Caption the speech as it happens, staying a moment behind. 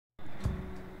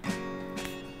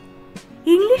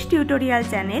English tutorial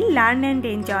channel learn and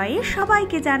এনজয়ে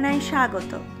সবাইকে জানাই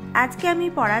স্বাগত। আজকে আমি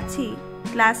পড়াচ্ছি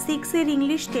ক্লাস 6 এর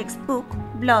ইংলিশ টেক্সট বুক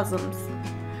ব্লজমস।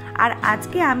 আর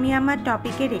আজকে আমি আমার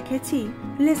টপিকে রেখেছি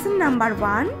lesson number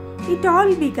 1 it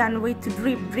all began with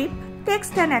drip drip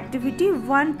text and activity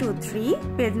 1 2 3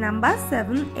 page number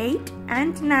 7 8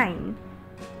 and 9।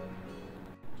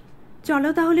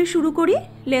 চলো তাহলে শুরু করি।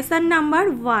 Lesson number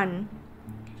 1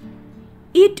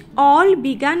 it all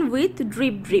began with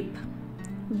drip drip.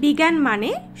 বিজ্ঞান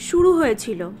মানে শুরু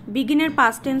হয়েছিল, বিগিনের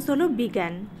পাস্ট টেন্স হলো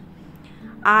বিজ্ঞান।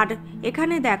 আর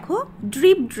এখানে দেখো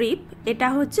ড্রিপ ড্রিপ, এটা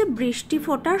হচ্ছে বৃষ্টি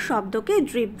ফোঁটার শব্দকে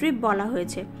ড্রিপ ড্রিপ বলা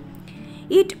হয়েছে।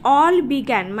 ইট অল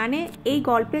বিজ্ঞান মানে এই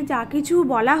গল্পে যা কিছু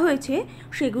বলা হয়েছে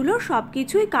সেগুলো সব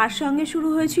কিছুই কার সঙ্গে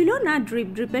শুরু হয়েছিল না ড্রিপ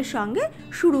ড্রিপের সঙ্গে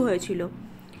শুরু হয়েছিল।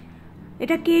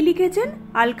 এটা কে লিখেছেন?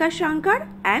 আলকা শাঙ্কার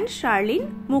অ্যান্ড শার্লিন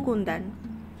মুকুন্দান।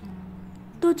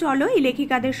 তো চলো এই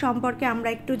লেখিকাদের সম্পর্কে আমরা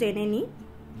একটু জেনে নিই।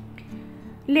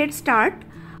 Let's start.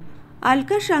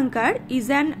 Alka Shankar is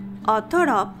an author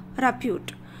of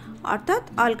repute. অর্থাৎ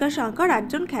আলকা শঙ্কর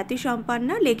একজন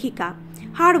খ্যাতিসম্পন্না লেখিকা।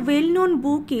 Her well-known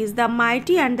book is The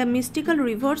Mighty and the Mystical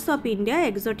Rivers of India,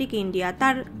 Exotic India.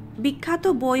 তার বিখ্যাত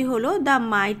বই হলো The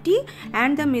Mighty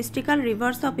and the Mystical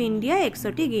Rivers of India,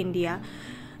 Exotic India.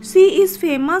 She is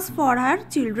famous for her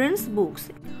children's books.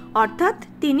 অর্থাৎ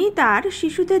তিনি তার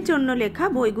শিশুদের জন্য লেখা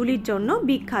বইগুলির জন্য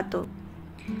বিখ্যাত।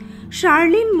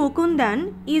 Sharleen Mukundan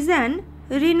is an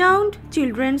renowned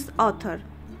children's author.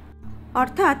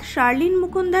 অর্থাৎ শার্লিন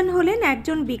মুকুন্দান হলেন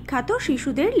একজন বিখ্যাত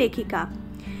শিশুদের লেখিকা।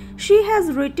 She has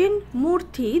written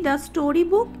মূর্তি the story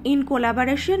book in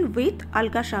collaboration with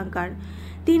Alka Shankar.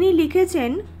 তিনি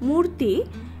লিখেছেন মূর্তি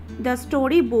দ্য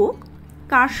স্টোরি বুক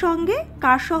কার সঙ্গে,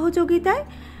 কার সহযোগিতায়?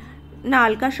 না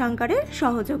আলকা শঙ্করের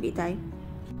সহযোগিতায়।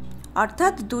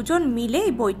 অর্থাৎ দুজন মিলে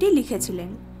এই বইটি লিখেছিলেন।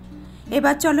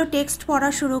 এবার চলো টেক্সট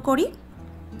পড়া শুরু করি।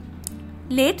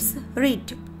 Let's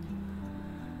read.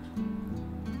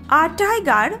 A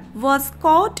tiger was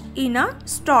caught in a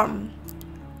Sturm.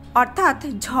 অর্থাৎ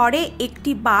ঝড়ে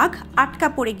একটি বাঘ আটকা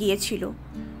পড়ে গিয়েছিল।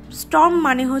 স্টর্ম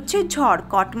মানে হচ্ছে ঝড়,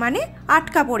 কট মানে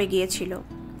আটকা পড়ে গিয়েছিল।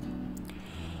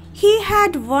 He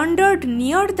had wandered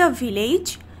near the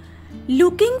village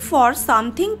looking for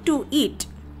something to ইট।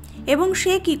 এবং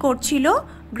সে কি করছিল?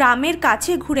 গ্রামের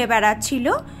কাছে ঘুরে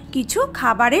বেড়াচ্ছিল কিছু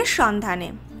খাবারের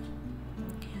সন্ধানে।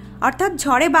 অর্থাৎ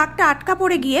ঝড়ে বাঘটা আটকা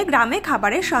পড়ে গিয়ে গ্রামে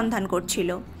খাবারের সন্ধান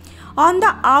করছিল। On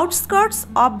the outskirts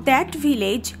of that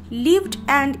village lived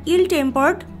and ill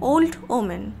tempered old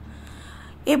women.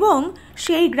 এবং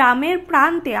সেই গ্রামের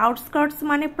প্রান্তে, আউটস্কার্টস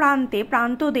মানে প্রান্তে,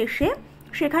 প্রান্ত দেশে,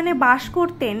 সেখানে বাস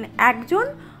করতেন একজন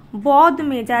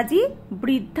বদমেজাজি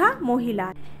বৃদ্ধা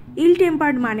মহিলা। ইল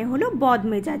টেম্পার্ড মানে হলো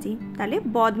বদমেজাজি, তাহলে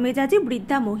বদমেজাজি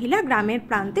বৃদ্ধা মহিলা গ্রামের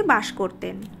প্রান্তে বাস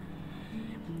করতেন।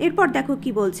 এরপর দেখো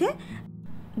কি বলছে।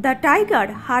 The tiger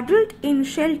হাডলড in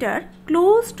shelter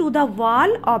close to the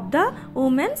wall of the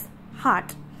women's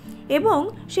হাট। এবং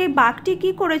সেই বাঘটি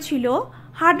কি করেছিল?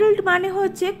 হাডলড মানে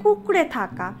হচ্ছে কুঁকড়ে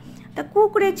থাকা। তা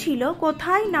কুঁকড়ে ছিল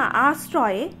কোথায়? না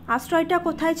আশ্রয়ে। আশ্রয়টা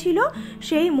কোথায় ছিল?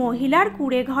 সেই মহিলার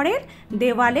কুঁড়ে ঘরের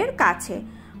দেওয়ালের কাছে।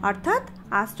 অর্থাৎ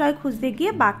আশ্রয় খুঁজতে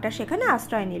গিয়ে বাঘটা সেখানে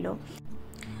আশ্রয় নিল।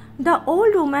 The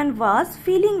old woman was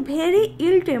feeling very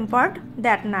ill tempered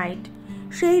that night.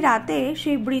 সেই রাতে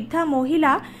সেই বৃদ্ধা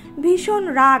মহিলা ভীষণ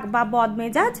রাগ বা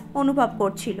বদমেজাজ অনুভব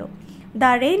করছিল।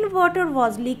 The rain water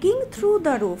was leaking through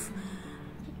the roof.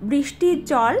 বৃষ্টির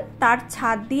জল তার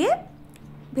ছাদ দিয়ে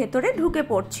ভেতরে ঢুকে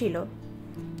পড়ছিল।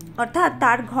 অর্থাৎ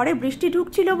তার ঘরে বৃষ্টি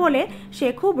ঢুকছিল বলে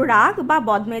সে খুব রাগ বা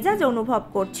বদমেজাজ অনুভব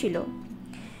করছিল।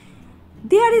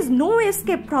 There is no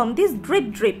escape from this drip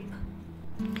drip,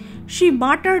 she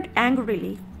muttered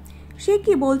angrily. সে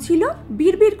কি বলছিল?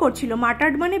 বিড়বিড় করছিল।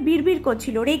 মাটার্ড মানে বিড়বিড়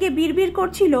করছিল, রেগে বিড়বিড়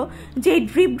করছিল যে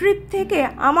ড্রিপ ড্রিপ থেকে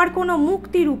আমার কোনো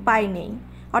মুক্তির উপায় নেই।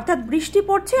 অর্থাৎ বৃষ্টি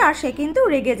পড়ছে আর সে কিন্তু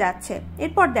রেগে যাচ্ছে।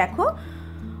 এরপর দেখো,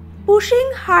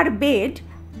 pushing her bed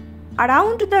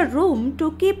around the room to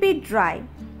keep it dry.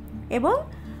 এবং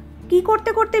কি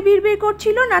করতে করতে বিড়বিড়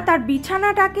করছিল? না তার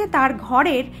বিছানাটাকে তার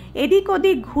ঘরের এদিক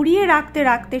ওদিক ঘুরিয়ে রাখতে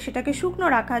রাখতে সেটাকে শুকনো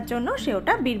রাখার জন্য সে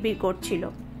ওটা বিড়বিড় করছিল।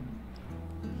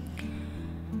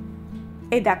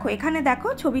 এই দেখো, এখানে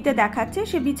দেখো ছবিতে দেখাচ্ছে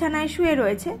সে বিছানায় শুয়ে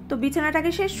রয়েছে, তো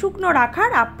বিছানাটাকে সে শুকনো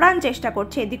রাখার আপ্রাণ চেষ্টা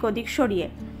করছে এদিক ওদিক সরিয়ে।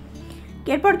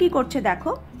 এরপর কি করছে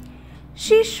দেখো।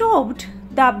 She শোভড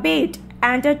the bed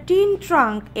and a tin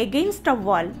trunk against আ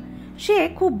ওয়াল। সে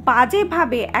খুব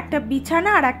বাজেভাবে একটা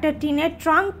বিছানা আর একটা টিনের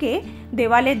ট্রাঙ্ককে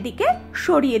দেওয়ালের দিকে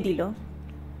সরিয়ে দিল।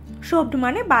 শোভড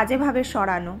মানে বাজেভাবে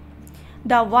সরানো।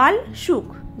 দ্য ওয়াল শুক,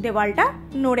 দেওয়ালটা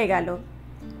নড়ে গেল।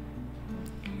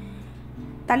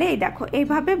 তাহলে এই দেখো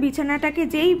এইভাবে বিছানাটাকে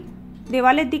যেই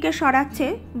দেওয়ালের দিকে সরাচ্ছে,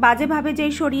 বাজেভাবে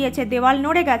যেই সরিয়েছে দেওয়াল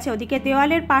নড়ে গেছে, ওদিকে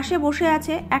দেওয়ালের পাশে বসে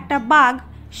আছে একটা বাঘ।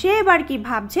 সে এবার কি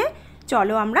ভাবছে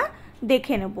চলো আমরা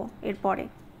দেখে নেব এরপরে।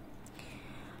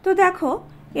 তো দেখো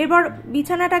এবার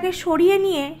বিছানাটাকে সরিয়ে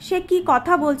নিয়ে সে কি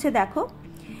কথা বলছে দেখো।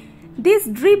 This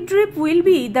drip drip will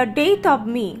be the death of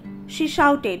me, she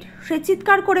shouted. সে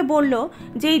চিৎকার করে বলল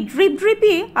যে এই ড্রিপ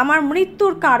ড্রিপই আমার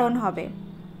মৃত্যুর কারণ হবে।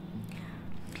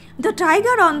 The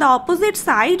tiger on the opposite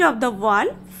side of the wall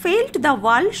felt the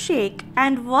wall shake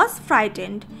and was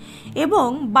frightened. এবং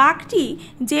বাঘটি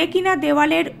যে কিনা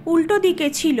দেওয়ালের উল্টো দিকে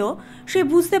ছিল সে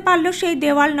বুঝতে পারল সেই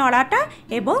দেওয়াল নড়াটা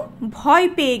এবং ভয়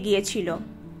পেয়ে গিয়েছিল।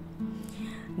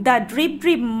 The drip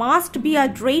drip must be a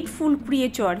dreadful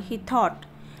creature, he thought.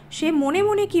 সে মনে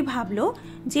মনে কি ভাবলো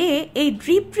যে এই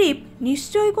ড্রিপ ড্রিপ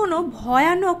নিশ্চয়ই কোনো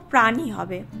ভয়ানক প্রাণী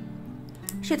হবে।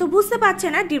 সে তো বুঝতে পারছে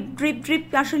না ড্রিপ ড্রিপ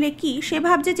আসলে কি, সে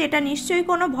ভাবছে যে এটা নিশ্চয়ই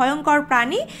কোনো ভয়ঙ্কর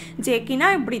প্রাণী যে কিনা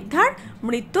বৃদ্ধার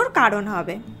মৃত্যুর কারণ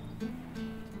হবে।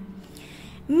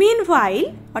 মিনওয়াইল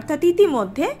অর্থাৎ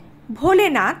ইতিমধ্যে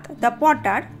ভোলেনাথ দ্য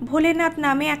পটার, ভোলেনাথ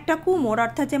নামে একটা কুমোর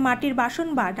অর্থাৎ যে মাটির বাসন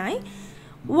বানায়,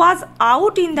 was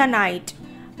out in the night,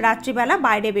 রাত্রিবেলা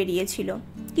বাইরে বেরিয়েছিল।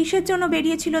 কিসের জন্য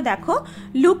বেরিয়েছিল দেখো,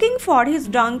 looking for his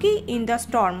donkey in the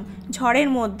storm, ঝড়ের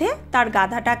মধ্যে তার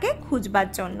গাধাটাকে খুঁজবার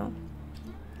জন্য।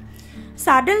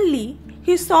 Suddenly,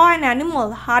 he saw an animal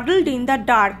huddled in the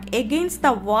dark against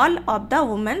the wall of the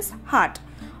woman's hut.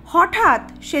 হঠাৎ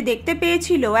সে দেখতে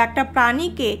পেয়েছিল একটা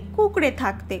প্রাণীকে কুঁকড়ে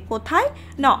থাকতে, কোথায়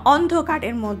না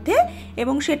অন্ধকারের মধ্যে,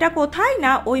 এবং সেটা কোথায়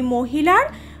না ওই মহিলার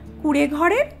কুঁড়ে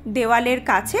ঘরের দেওয়ালের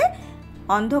কাছে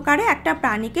অন্ধকারে একটা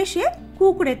প্রাণীকে সে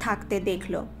কুঁকড়ে থাকতে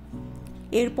দেখল।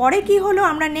 এরপরে কি হলো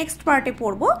আমরা নেক্সট পার্টে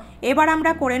পড়ব। এবার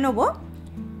আমরা করে নেব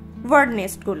ওয়ার্ড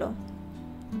নেস্টগুলো।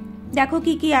 দেখো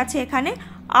কি কি আছে এখানে।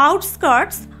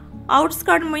 আউটস্কার্টস,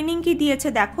 আউটস্কার্ট মিনিং কি দিয়েছে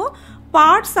দেখো,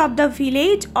 parts of the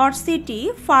village or city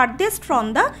ফারদেস্ট from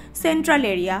the central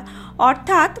area,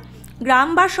 অর্থাৎ গ্রাম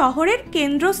বা শহরের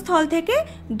কেন্দ্রস্থল থেকে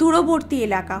দূরবর্তী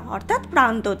এলাকা অর্থাৎ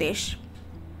প্রান্তদেশ।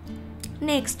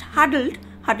 নেক্সট হাডলড,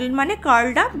 হাডলড মানে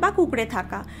কার্লড আপ বা কুঁকড়ে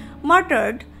থাকা।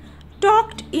 মাটার্ড,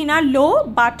 talked in a low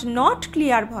but not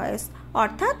clear voice,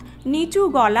 অর্থাৎ নিচু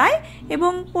গলায়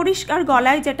এবং পরিষ্কার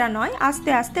গলায় যেটা নয়, আস্তে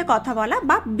আস্তে কথা বলা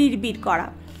বা বিড়বিড় করা।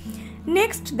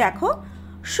 নেক্সট দেখো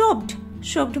শোভড,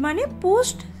 শোভড মানে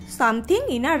pushed something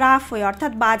in a rough way,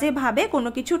 অর্থাৎ বাজেভাবে কোনো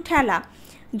কিছু ঠেলা।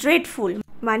 ড্রেডফুল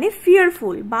মানে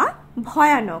ফিয়ারফুল বা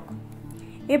ভয়ানক।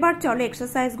 এবার চলো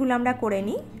এক্সারসাইজগুলো আমরা করে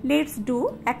নিই। Let's do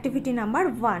activity number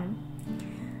 1।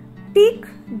 Pick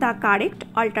the correct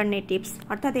alternatives,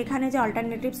 অর্থাৎ এখানে যে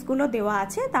অল্টারনেটিভসগুলো দেওয়া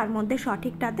আছে তার মধ্যে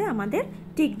সঠিকটাতে আমাদের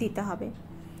টিক দিতে হবে।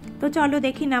 তো চলো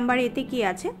দেখি নাম্বার এতে কি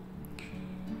আছে।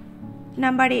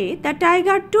 Number A, the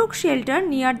tiger took shelter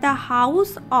near the house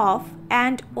of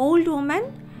and old woman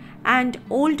and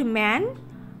old man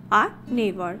a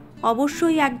neighbour,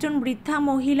 অবশ্যই একজন বৃদ্ধা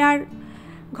মহিলার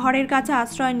ঘরের কাছে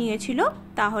আশ্রয় নিয়েছিল,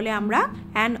 তাহলে আমরা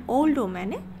অ্যান ওল্ড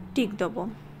ওম্যানে টিক দেবো।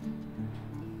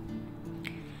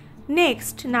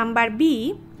 Next number B,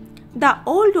 the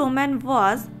old woman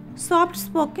was soft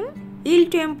spoken ill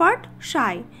tempered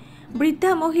শাই,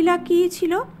 বৃদ্ধা মহিলা কি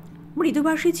ছিল,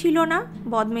 মৃদুভাষী ছিল না,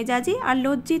 বদমেজাজি আর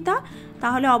লজ্জিতা,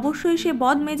 তাহলে অবশ্যই সে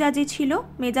বদমেজাজি ছিল,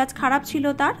 মেজাজ খারাপ ছিল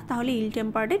তার, তাহলে ইল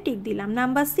টেম্পার্ডে টিক দিলাম।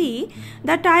 Number C,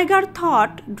 the tiger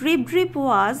thought drip drip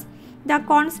was the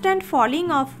constant falling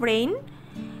of rain,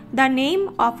 the name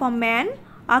of a man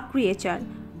a creature,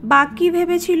 বাঘ কি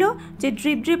ভেবেছিল যে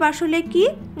ড্রিপ ড্রিপ আসলে কি,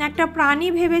 একটা প্রাণী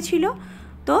ভেবেছিল,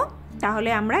 তো তাহলে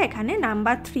আমরা এখানে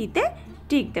নাম্বার 3তে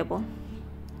টিক দেব।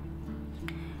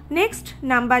 নেক্সট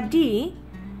নাম্বার ডি,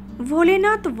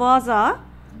 ভোলেনাথ ওয়াজ আ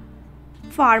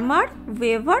ফার্মার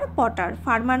ওয়েভার পটার,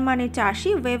 ফার্মার মানে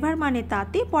চাষি, ওয়েভার মানে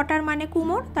তাঁতি, পটার মানে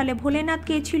কুমোর, তাহলে ভোলেনাথ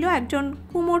কে ছিল, একজন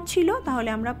কুমোর ছিল, তাহলে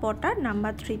আমরা পটার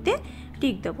নাম্বার 3তে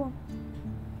টিক দেব।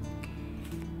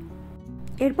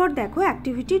 এরপর দেখো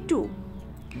activity 2।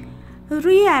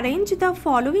 Rearrange the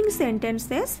following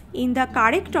sentences in the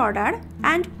correct order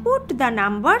and put the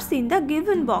numbers in the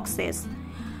given boxes.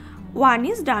 1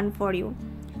 is done for you.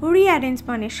 Rearrange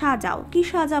মানে সাজাও, কি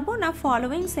সাজাবো না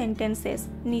following sentences,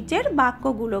 নিচের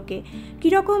বাক্যগুলোকে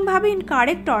কীরকমভাবে in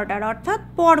correct order অর্থাৎ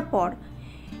পরপর,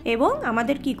 এবং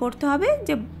আমাদের কি করতে হবে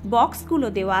যে বক্সগুলো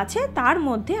দেওয়া আছে তার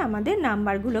মধ্যে আমাদের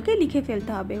নাম্বারগুলোকে লিখে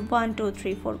ফেলতে হবে 1 2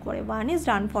 3 4 করে। 1 is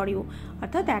done for you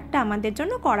অর্থাৎ একটা আমাদের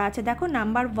জন্য করা আছে। দেখো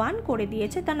নাম্বার 1 করে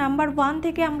দিয়েছে, তা নাম্বার 1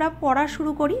 থেকে আমরা পড়া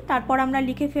শুরু করি, তারপর আমরা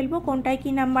লিখে ফেলবো কোনটায় কি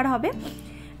নাম্বার হবে।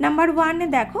 নাম্বার 1-এ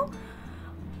দেখো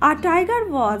a tiger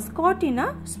was caught in a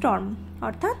Sturm,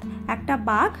 অর্থাৎ একটা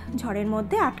বাঘ ঝড়ের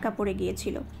মধ্যে আটকা পড়ে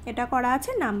গিয়েছিল, এটা করা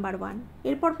আছে নাম্বার 1।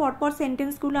 এরপর পরপর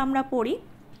সেন্টেন্সগুলো আমরা পড়ি।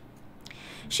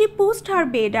 She pushed her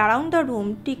bed around the room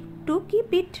to keep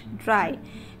it dry.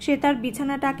 সে তার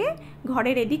বিছানাটাকে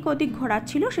ঘরের এদিক ওদিক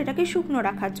ঘোরাচ্ছিল সেটাকে শুকনো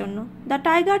রাখার জন্য। The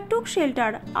tiger took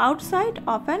shelter outside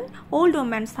of an old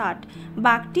woman's হাট।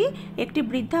 বাঘটি একটি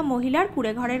বৃদ্ধা মহিলার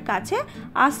কুঁড়েঘরের কাছে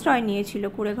আশ্রয় নিয়েছিল,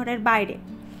 কুঁড়েঘরের বাইরে।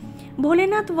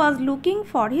 Bholenath was looking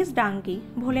for his ডাঙ্কি।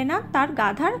 Bholenath তার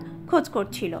গাধার খোঁজ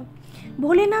করছিল।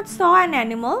 Bholenath saw an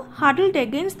animal হাডলড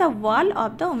against the wall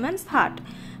of the woman's হাট।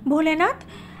 ভোলেনাথ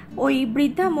ওই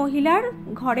বৃদ্ধা মহিলার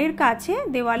ঘরের কাছে,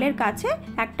 দেওয়ালের কাছে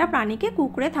একটা প্রাণীকে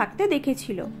কুঁকড়ে থাকতে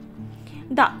দেখেছিল।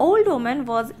 The old woman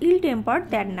was ill tempered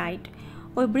that night.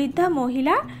 ওই বৃদ্ধা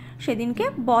মহিলা সেদিনকে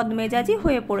বদমেজাজি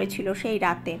হয়ে পড়েছিল সেই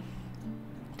রাতে।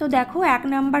 তো দেখো 1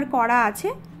 নাম্বার করা আছে,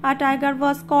 a tiger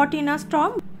was caught in a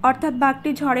Sturm, অর্থাৎ বাঘটি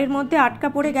ঝড়ের মধ্যে আটকা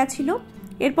পড়ে গেছিল।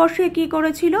 এরপর সে কি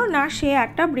করেছিল না, সে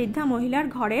একটা বৃদ্ধা মহিলার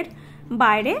ঘরের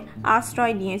বাইরে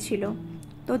আশ্রয় নিয়েছিল।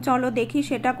 তো চলো দেখি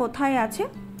সেটা কোথায় আছে,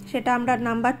 সেটা আমরা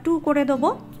নাম্বার 2 করে দেবো।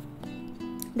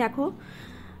 দেখো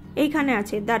এইখানে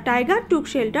আছে, the tiger took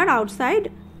shelter outside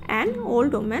an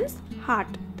old woman's হাট।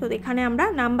 তো এখানে আমরা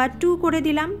নাম্বার 2 করে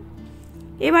দিলাম।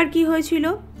 এবার কি হয়েছিল,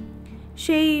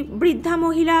 সেই বৃদ্ধা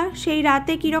মহিলা সেই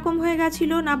রাতে কীরকম হয়ে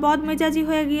গেছিল না, বদমেজাজি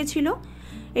হয়ে গিয়েছিল।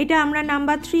 এটা আমরা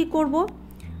নাম্বার 3 করব।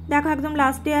 দেখো একদম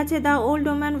লাস্টে আছে, the old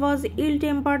woman was ill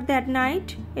tempered that night,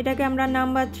 এটাকে আমরা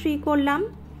নাম্বার 3 করলাম।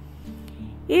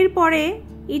 এরপরে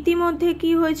ইতিমধ্যে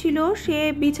কি হয়েছিল, সে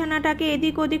বিছানাটাকে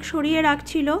এদিক ওদিক সরিয়ে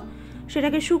রাখছিল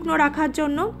সেটাকে শুকনো রাখার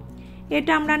জন্য,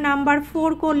 এটা আমরা নাম্বার 4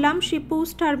 করলাম। She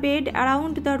pushed her bed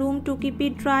around the room to keep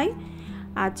it dry.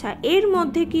 আচ্ছা, এর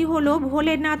মধ্যে কি হলো,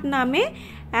 ভোলেনাথ নামে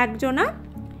একজনা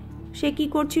সে কি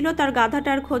করছিল, তার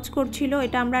গাধাটার খোঁজ করছিল,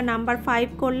 এটা আমরা নাম্বার 5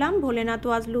 করলাম। Bholenath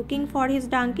was looking for his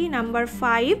ডাঙ্কি, number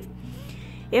 5।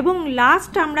 এবং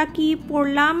লাস্ট আমরা কি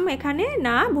পড়লাম এখানে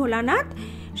না, ভোলানাথ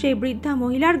সেই বৃদ্ধা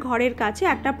মহিলার ঘরের কাছে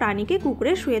একটা প্রাণীকে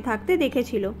কুঁকড়ে শুয়ে থাকতে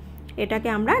দেখেছিল, এটাকে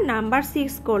আমরা নাম্বার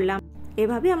 6 করলাম।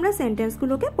 এভাবে আমরা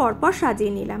সেন্টেন্সগুলোকে পরপর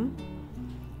সাজিয়ে নিলাম।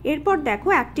 এরপর দেখো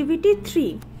অ্যাক্টিভিটি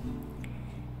 3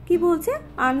 কি বলছে,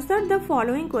 আনসার দ্য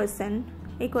ফলোয়িং কোয়েশ্চেন।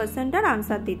 এই কোয়েশ্চেনটার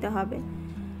আনসার দিতে হবে।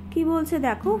 কি বলছে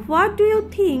দেখো, what do you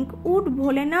think would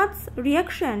Bholenath's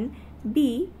reaction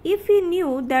B if he knew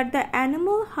that the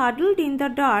animal হাডলড in the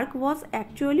dark was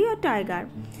actually a tiger.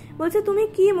 বলছে তুমি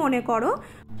কি মনে করো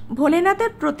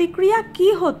ভোলেনাথের প্রতিক্রিয়া কি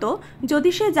হতো যদি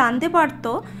সে জানতে পারত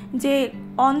যে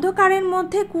অন্ধকারের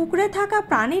মধ্যে কুঁকড়ে থাকা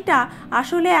প্রাণীটা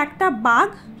আসলে একটা বাঘ,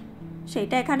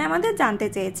 সেটা এখানে আমাদের জানতে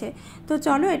চেয়েছে। তো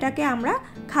চলো এটাকে আমরা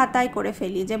খাতায় করে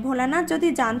ফেলি, যে ভোলানাথ যদি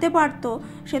জানতে পারতো,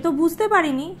 সে তো বুঝতে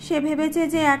পারিনি, সে ভেবেছে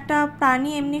যে একটা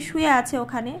প্রাণী এমনি শুয়ে আছে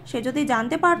ওখানে, সে যদি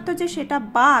জানতে পারতো যে সেটা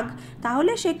বাঘ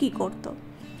তাহলে সে কি করত।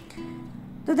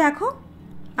 তো দেখো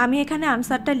আমি এখানে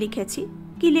আনসারটা লিখেছি।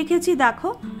 কি লিখেছি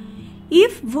দেখো,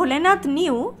 if Bholenath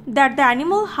knew that the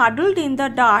animal huddled in the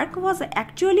dark was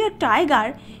actually a tiger,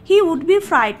 he would be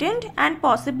frightened and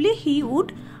possibly he would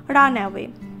run away.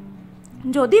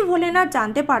 যদি ভোলেনাথ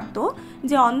জানতে পারত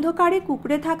যে অন্ধকারে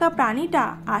কুঁকড়ে থাকা প্রাণীটা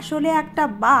আসলে একটা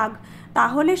বাঘ,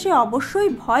 তাহলে সে অবশ্যই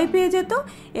ভয় পেয়ে যেত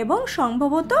এবং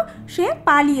সম্ভবত সে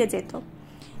পালিয়ে যেত।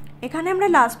 এখানে আমরা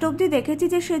লাস্ট অবধি দেখেছি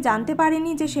যে সে জানতে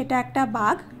পারেনি যে সেটা একটা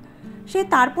বাঘ, সে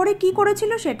তারপরে কি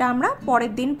করেছিল সেটা আমরা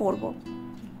পরের দিন পড়ব।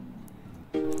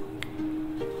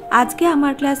 আজকে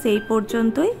আমার ক্লাস এই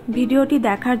পর্যন্তই। ভিডিওটি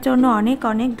দেখার জন্য অনেক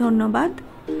অনেক ধন্যবাদ।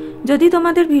 যদি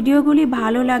তোমাদের ভিডিওগুলি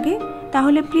ভালো লাগে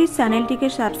তাহলে প্লিজ চ্যানেলটিকে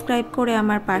সাবস্ক্রাইব করে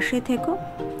আমার পাশে থেকো।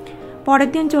 পরের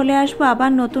দিন চলে আসবো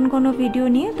আবার নতুন কোনো ভিডিও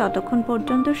নিয়ে। ততক্ষণ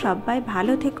পর্যন্ত সবাই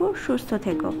ভালো থেকো, সুস্থ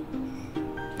থেকো।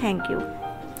 Thank you.